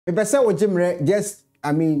If I say ogyam just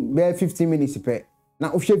I mean bare 15 minutes per.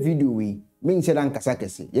 Now if video we mean say dan kasa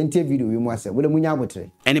kese. Yentie video we mu ase. Wo munya abotre.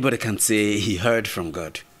 Anybody can say he heard from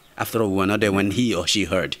God. After all, we were not there when he or she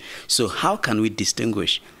heard. So how can we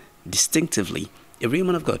distinguish distinctively a real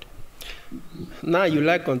man of God? Now you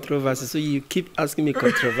like controversy, so you keep asking me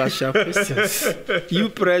controversial questions. You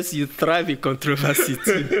thrive in controversy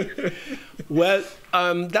too. Well,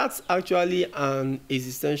 that's actually an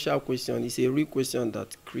existential question. It's a real question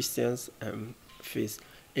that Christians face.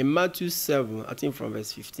 In Matthew 7, I think from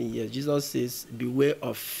verse 15, yes, Jesus says, beware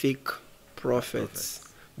of fake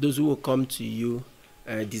prophets. Those who will come to you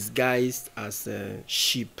disguised as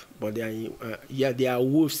sheep, but they are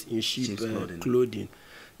wolves in sheep clothing.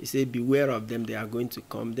 He said, beware of them, they are going to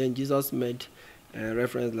come. Then Jesus made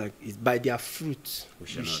reference like, it's by their fruit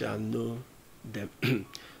you shall know them.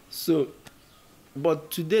 So, but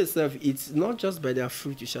today, it's not just by their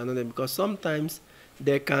fruit you shall know them, because sometimes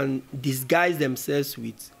they can disguise themselves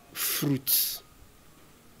with fruits.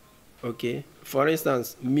 Okay? For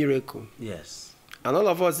instance, miracle. Yes. And all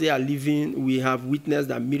of us here are living, we have witnessed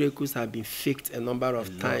that miracles have been faked a number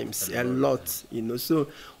of times, a lot, you know. So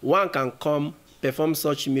one can come, perform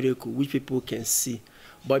such miracle, which people can see.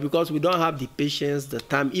 But because we don't have the patience, the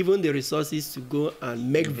time, even the resources to go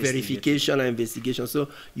and make verification and investigation. So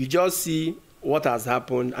you just see what has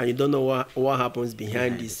happened and you don't know what happens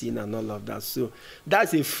behind the scene and all of that. So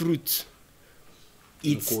that's a fruit.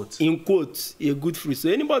 It's, in quotes, a good fruit. So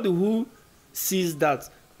anybody who sees that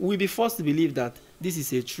will be forced to believe that this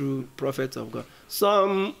is a true prophet of God.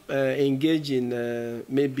 Some engage in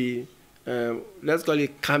maybe, let's call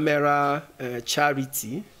it camera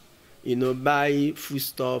charity, you know, buy food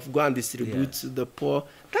stuff, go and distribute to the poor.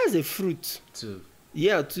 That's a fruit. Too.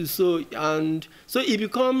 Yeah, too. So it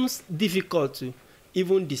becomes difficult to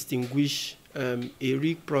even distinguish a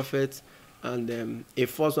real prophet and a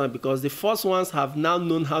false one, because the false ones have now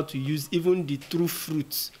known how to use even the true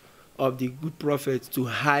fruits of the good prophets to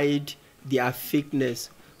hide their fakeness,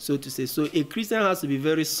 so to say. So a Christian has to be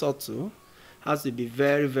very subtle, has to be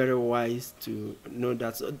very, very wise to know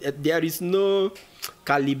that. So there is no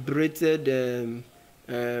calibrated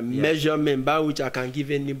measurement by which I can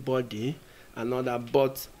give anybody another.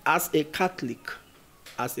 But as a Catholic,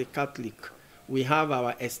 we have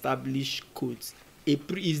our established codes.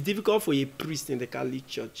 It's difficult for a priest in the Catholic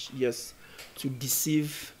Church, yes, to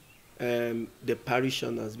deceive the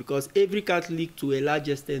parishioners, because every Catholic to a large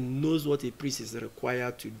extent knows what a priest is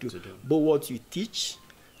required to do, but what you teach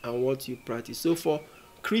and what you practice. So for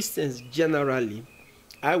Christians generally,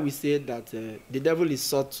 I would say that the devil is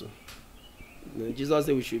subtle. You know, Jesus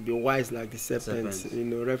said we should be wise like the serpents, you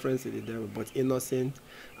know, reference to the devil, but innocent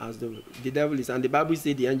as the devil is. And the Bible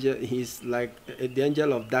says the angel, he's like the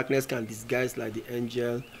angel of darkness can disguise like the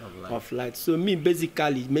angel of light. So me,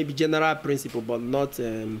 basically, maybe general principle, but not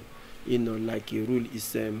you know, like a rule,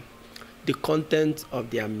 is the content of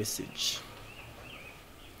their message.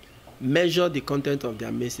 Measure the content of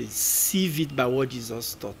their message, sieve it by what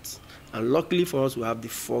Jesus taught. And luckily for us, we have the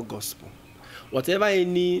four gospels. Whatever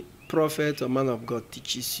any prophet or man of God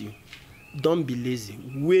teaches you, don't be lazy.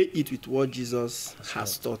 Weigh it with what Jesus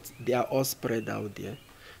has taught. They are all spread out there.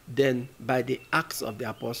 Then by the Acts of the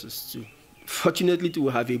Apostles too. Fortunately, too,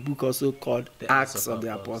 we have a book also called the Acts of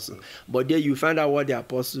the Apostles. But there you find out what the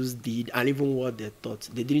apostles did and even what they taught.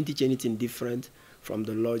 They didn't teach anything different from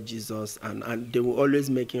the Lord Jesus, and they were always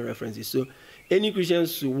making references. So any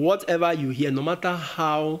Christians, whatever you hear, no matter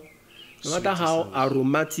how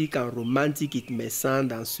aromatic and romantic it may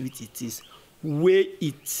sound and sweet it is, weigh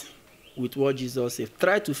it with what Jesus said.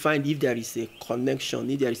 Try to find if there is a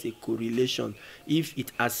connection, if there is a correlation, if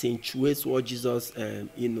it accentuates what Jesus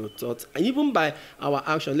you know, taught. And even by our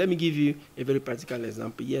action, let me give you a very practical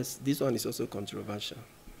example. Yes, this one is also controversial.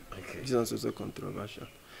 Okay. This one is also controversial.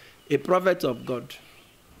 A prophet of God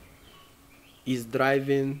is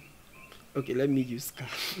driving, okay, let me use car.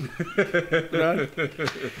 Right?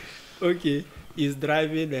 Okay, he's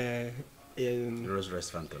driving a Rolls-Royce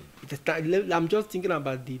Phantom. I'm just thinking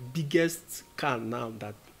about the biggest car now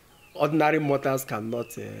that ordinary mortals cannot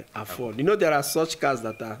afford. You know, there are such cars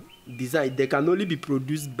that are designed, they can only be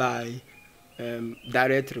produced by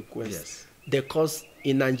direct request. Yes. They cost,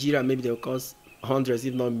 in Nigeria, maybe they'll cost hundreds,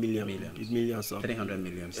 if not millions of 300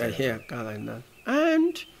 million. Yeah, car like that.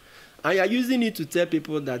 And you're using it to tell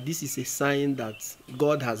people that this is a sign that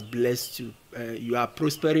God has blessed you. You are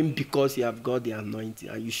prospering because you have got the anointing,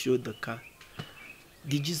 and you showed the car.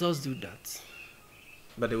 Did Jesus do that?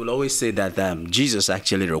 But they will always say that Jesus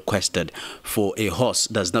actually requested for a horse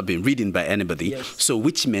that's not been ridden by anybody. Yes. So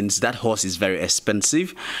which means that horse is very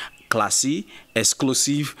expensive. classy,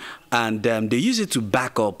 exclusive, and they use it to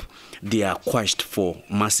back up their quest for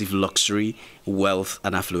massive luxury, wealth,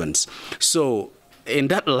 and affluence. So, in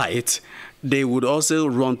that light, they would also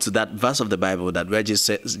run to that verse of the Bible that where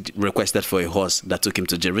Jesus requested for a horse that took him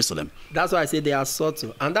to Jerusalem. That's why I say they are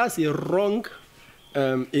subtle. And that's a wrong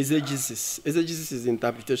exegesis. Exegesis is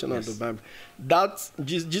interpretation of the Bible. That,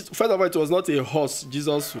 first of all, it was not a horse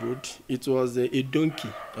Jesus rode. It was a donkey.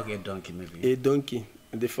 Okay, a donkey maybe. A donkey.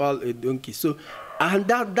 They found a donkey. So, and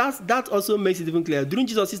that also makes it even clear. During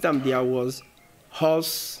Jesus' system, there was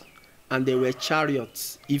horse and there were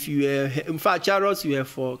chariots. If you were, in fact, chariots were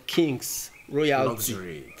for kings, royalty.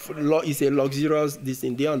 Luxury. It's a luxurious this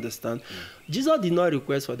thing. They understand. Jesus did not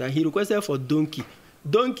request for that. He requested for donkey.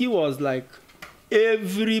 Donkey was like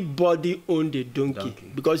everybody owned a donkey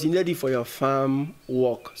because you need it for your farm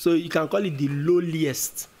work. So you can call it the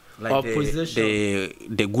lowliest of possession.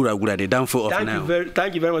 The gura, the downfall of now.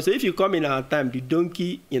 Thank you very much. So if you come in our time, the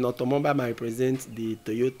donkey in automobile might represent the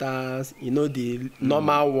Toyotas, the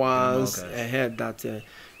normal ones that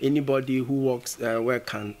anybody who works where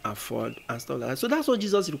can afford and stuff like that. So that's what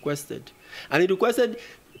Jesus requested. And he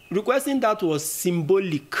requesting that was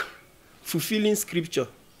symbolic, fulfilling scripture.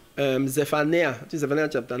 Zephaniah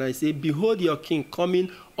chapter 9 says, behold your king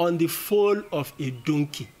coming on the foal of a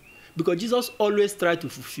donkey. Because Jesus always tried to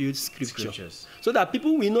fulfill scriptures. So that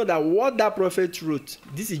people will know that what that prophet wrote,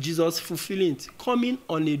 this is Jesus fulfilling it, coming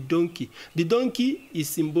on a donkey. The donkey is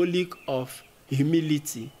symbolic of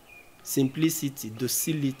humility, simplicity,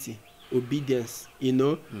 docility, obedience,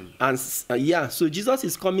 And so Jesus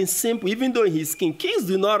is coming simple, even though he's king. Kings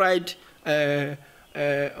do not ride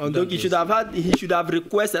on donkey. He should have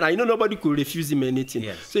requested, and nobody could refuse him anything.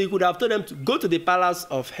 Yes. So he could have told them to go to the palace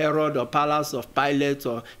of Herod or palace of Pilate,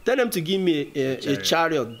 or tell them to give me a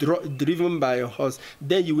chariot driven by a horse.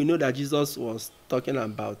 Then you will know that Jesus was talking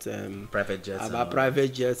about private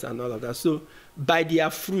jets and all of that. So by their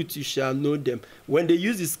fruit you shall know them. When they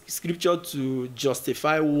use this scripture to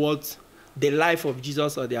justify what the life of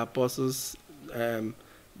Jesus or the apostles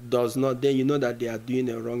does not, then you know that they are doing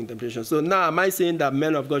a wrong interpretation. So now, am I saying that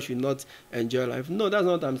men of God should not enjoy life? No, that's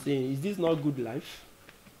not what I'm saying. Is this not good life?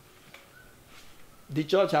 The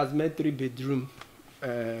church has made 3-bedroom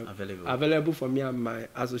available for me and my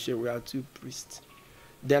associate. We are 2 priests.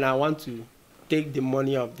 Then I want to take the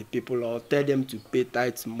money of the people or tell them to pay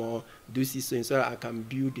tithes more, do so that I can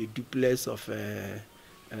build a duplex of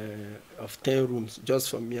 10 rooms just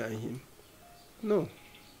for me and him. No,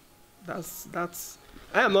 that's.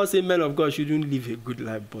 I am not saying men of God shouldn't live a good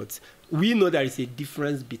life, but we know there is a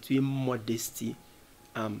difference between modesty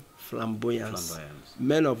and flamboyance.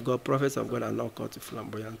 Men of God, prophets of God are not called to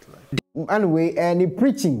flamboyant life. Anyway, any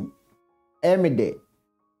preaching, every day.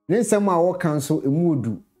 Then someone will counsel a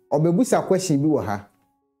mood or bebusa question be waha.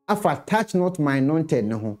 Afa touch not my anointed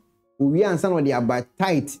no. We answer on the about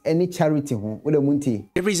tithe any charity home with a munti.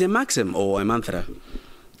 There is a maxim or a mantra.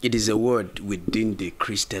 It is a word within the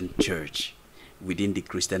Christian church, within the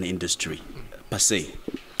Christian industry, per se.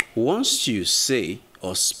 Once you say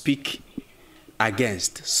or speak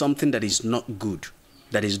against something that is not good,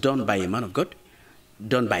 that is done by a man of God,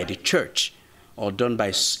 done by the church, or done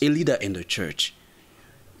by a leader in the church,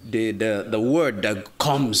 the word that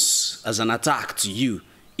comes as an attack to you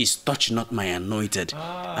is touch not my anointed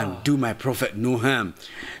and do my prophet no harm.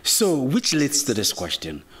 So, which leads to this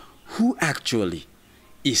question. Who actually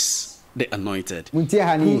is the anointed?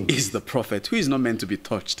 Who is the prophet? Who is not meant to be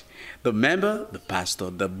touched? The member, the pastor,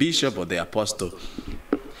 the bishop, or the apostle?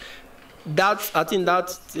 I think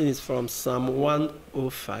that is from Psalm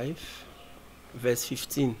 105, verse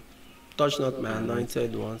 15. Touch not my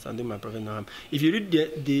anointed ones and do my prophet no harm. If you read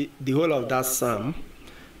the whole of that psalm,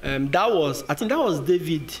 I think that was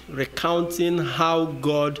David recounting how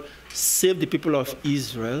God saved the people of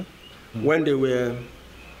Israel when they were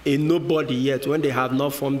a nobody yet, when they have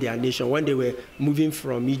not formed their nation, when they were moving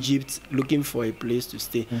from Egypt looking for a place to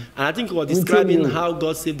stay. And I think he was describing how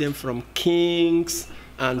God saved them from kings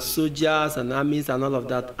and soldiers and armies and all of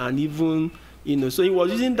that, and even, so he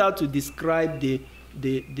was using that to describe the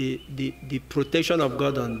protection of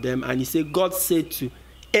God on them. And he said, God said to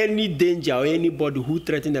any danger or anybody who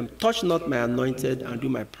threatened them, touch not my anointed and do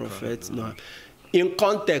my prophet no harm. In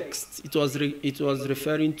context, it was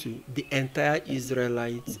referring to the entire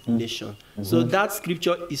Israelite nation. So that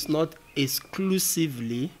scripture is not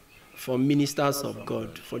exclusively for ministers of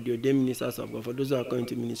God, for the ordained ministers of God, for those who are going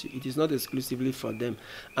to ministry. It is not exclusively for them.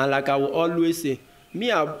 And like I will always say,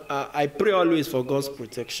 I pray always for God's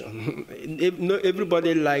protection.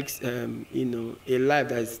 Everybody likes, you know, a life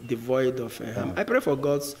that is devoid of harm. I pray for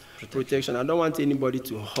God's protection. I don't want anybody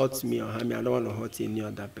to hurt me or harm me. I don't want to hurt any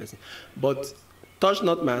other person. But touch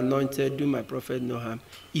not my anointed, do my prophet no harm.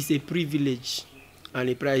 It's a privilege, and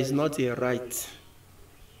a prayer is not a right.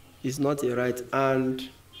 It's not a right. And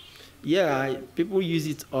yeah, people use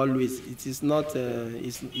it always. It is not.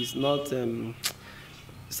 It's not.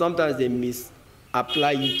 Sometimes they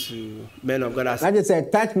misapply it to men of God. I just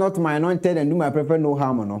said, touch not my anointed and do my prophet no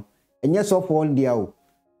harm. No, and yes, of all the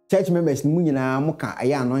church members, Munina Moka,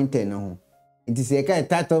 I anointed no. It is a kind of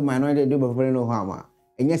title my anointed do my prophet no harm.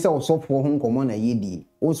 And yes, also for home common a yedi,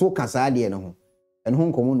 also Casadi no, and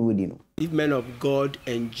home common with you. If men of God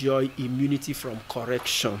enjoy immunity from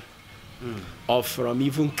correction. Or from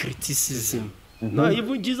even criticism. No,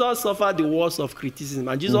 even Jesus suffered the worst of criticism,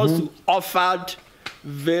 and Jesus offered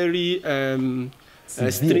very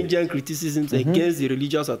stringent criticisms against the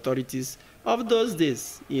religious authorities of those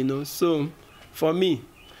days. You know, so for me,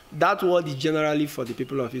 that word is generally for the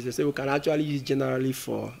people of Israel. So we can actually use generally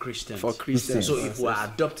for Christians. So if we're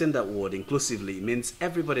adopting that word inclusively, it means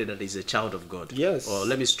everybody that is a child of God. Yes. Or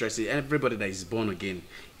let me stress it, everybody that is born again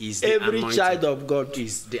is the every anointed. Child of God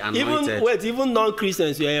is the anointed. Even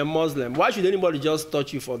non-Christians, you are a Muslim. Why should anybody just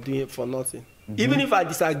touch you for doing for nothing? Even if I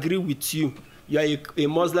disagree with you, you are a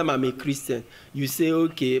Muslim, I'm a Christian. You say,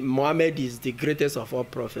 okay, Muhammad is the greatest of all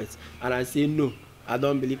prophets, and I say no. I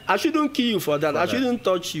don't believe. I shouldn't kill you for that. I shouldn't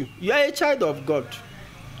touch you. You are a child of God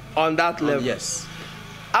on that level. Yes.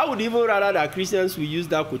 I would even rather that Christians will use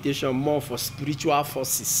that quotation more for spiritual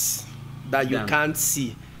forces that you can't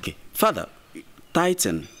see. Okay. Father,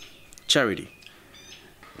 tithing, charity,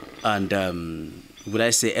 and would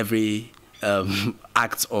I say every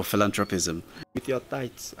act of philanthropism. With your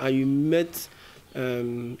tithes, and you met,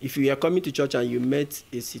 if you are coming to church and you met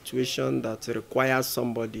a situation that requires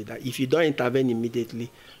somebody that if you don't intervene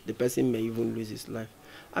immediately, the person may even lose his life.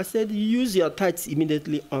 I said, use your tithes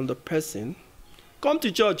immediately on the person. Come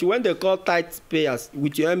to church when they call tithe payers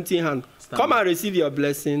with your empty hand. Come and receive your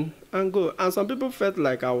blessing and go. And some people felt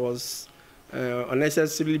like I was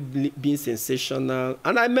unnecessarily being sensational,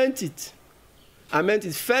 and I meant it. I meant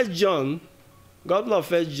it. 1 John, God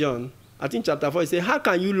love 1 John. I think chapter 4, it says, how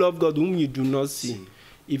can you love God whom you do not see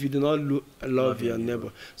if you do not love your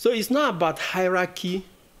neighbor? So it's not about hierarchy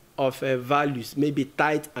of values, maybe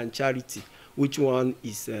tithe and charity. Which one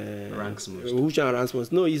is ranks most? Which one ranks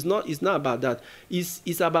most? No, it's not about that.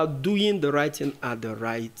 It's about doing the right thing at the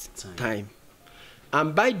right time.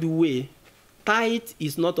 And by the way, tithe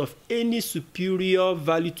is not of any superior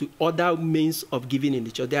value to other means of giving in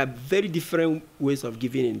the church. There are very different ways of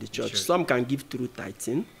giving in the church. Some can give through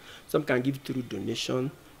tithing. Some can give through donation.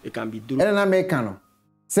 It can be through. And American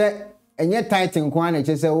say, and yet tithing kwan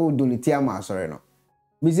say, oh, Dunitia Masore no.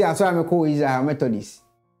 Busy as I call is a Methodist.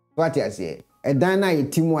 What I say, a dana a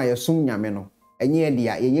team why a sum yameno, and ye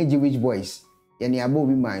dear, ye Jewish boys, and ye above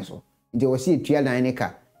mine so. It was see Tria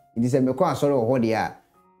Dineka. It is a Mekwa sort of what they are.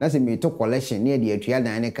 That's a me to collection near the Tria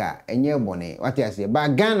Dineka, and ye bonnet. What I say,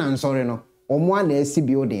 but Ghana and sorry no, or one SC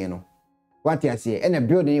building no. What I say, and a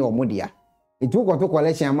building or modia. It took a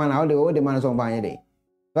collection man out the old man on by day.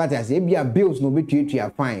 But I say, be a bills no be to you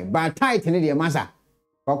fine, but tight in the massa.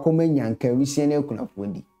 Pacomen can we see any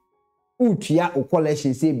kunafundi. Utia o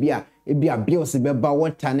collection say be a bills be about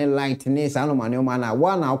what tiny light ness and man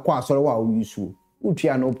one Acquah so OWUSU.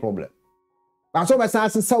 Utia no problem. But so by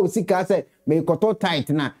Sass South Sika said, may cut tight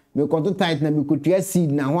na, may cut tight na, me could tear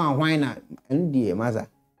seed na one na, and dear mother.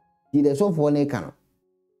 Did a so for necano.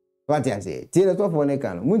 What I say, till a so for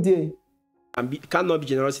necano, Munty. And cannot be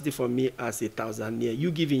generosity for me as 1,000 year.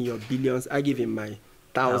 You give in your billions, I give in my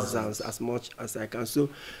thousands as much as I can. So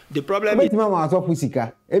the problem is Mama so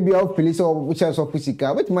pusika. Ebi of police or which so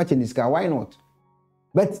pusika. Wait much in this car, why not?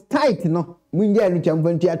 But tight no, munja no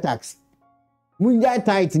champantia tax. Munja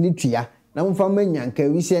tight ni tria. Na mfa manyanka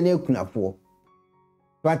wi se na kunafo.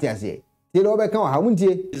 What I say? Till over kan ha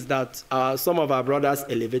muntie is that some of our brothers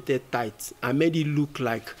elevated tithes and made it look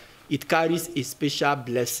like it carries a special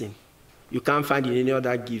blessing. You can't find in any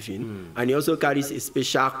other giving, and it also carries a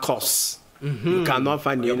special cost. You cannot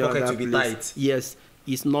find in any other place. Yes,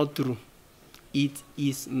 it's not true. It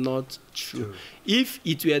is not true. If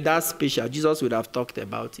it were that special, Jesus would have talked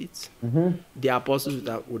about it. The apostles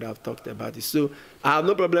would have talked about it. So I have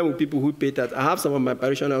no problem with people who pay tithes. I have some of my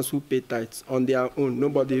parishioners who pay tithes on their own.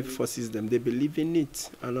 Nobody forces them. They believe in it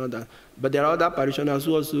and all that. But there are other parishioners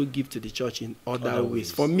who also give to the church in other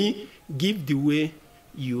ways. For me, give the way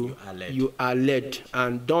you are led,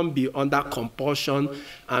 and don't be under compulsion,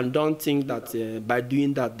 and don't think that by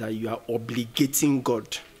doing that you are obligating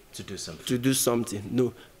God to do something.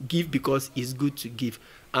 No, give because it's good to give,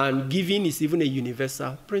 and giving is even a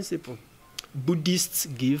universal principle. Buddhists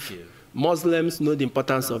give, Muslims know the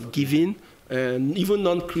importance of giving, and even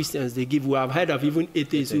non-Christians, they give. We have heard of even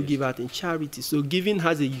atheists who give out in charity. So giving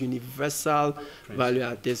has a universal value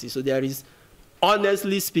at this. So there is,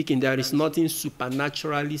 honestly speaking, there is nothing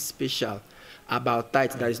supernaturally special about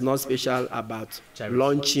tithe. There is not special about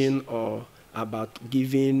launching or about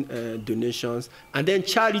giving donations. And then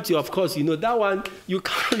charity, of course, you know, that one, you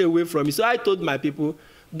can't run away from it. So I told my people,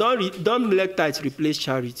 don't let tithe replace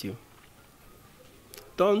charity.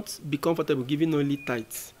 Don't be comfortable giving only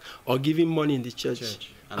tithes or giving money in the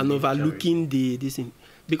church and overlooking this thing.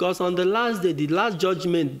 Because on the last day, the last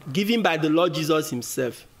judgment given by the Lord Jesus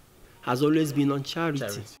himself has always been on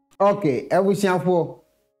charity. Okay, Ebusiafo,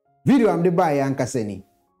 video am de ba ya nkasani.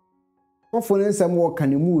 Ofo nsem wo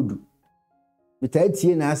kan mood.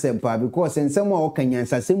 Bitatie na asempa because nsem wo kan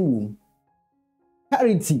nyansasem wom.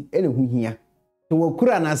 Charity ene hu hia. To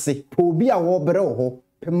wakura na se, po obi a wo bere wo,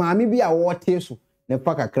 pe maame bi a wo te so. Ne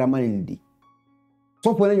paka krama ndi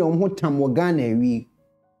so pone nyom ho tam wo Ghana wi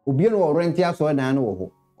obi no wo rent aso dan no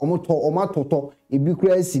wo ho omatoto ebi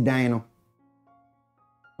kura asidan no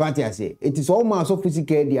party ase it is all mass of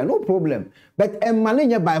physical dia no problem but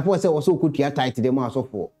manage by force say so kutua tight dem aso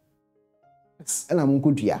for na mun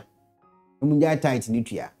kutua mun ja tight ni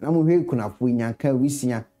tua na mun hwe kunafo nyanka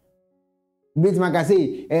wisia bit maka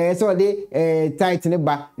say so de tight ne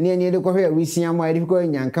ba ne de ko hwe wisia mo de ko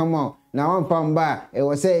nyanka mo na one pamba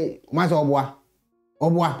we say matter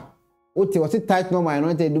obwa ote we say tight no my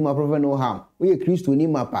anointed do my prophet no harm we Kristo ni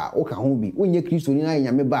mapa o ka ho bi wonye Kristo ni na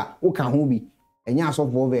nyame ba o ka ho bi enya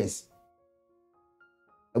asofo verse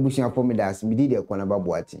abusia for me das bi di de kona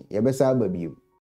baboati ye be sa ba biu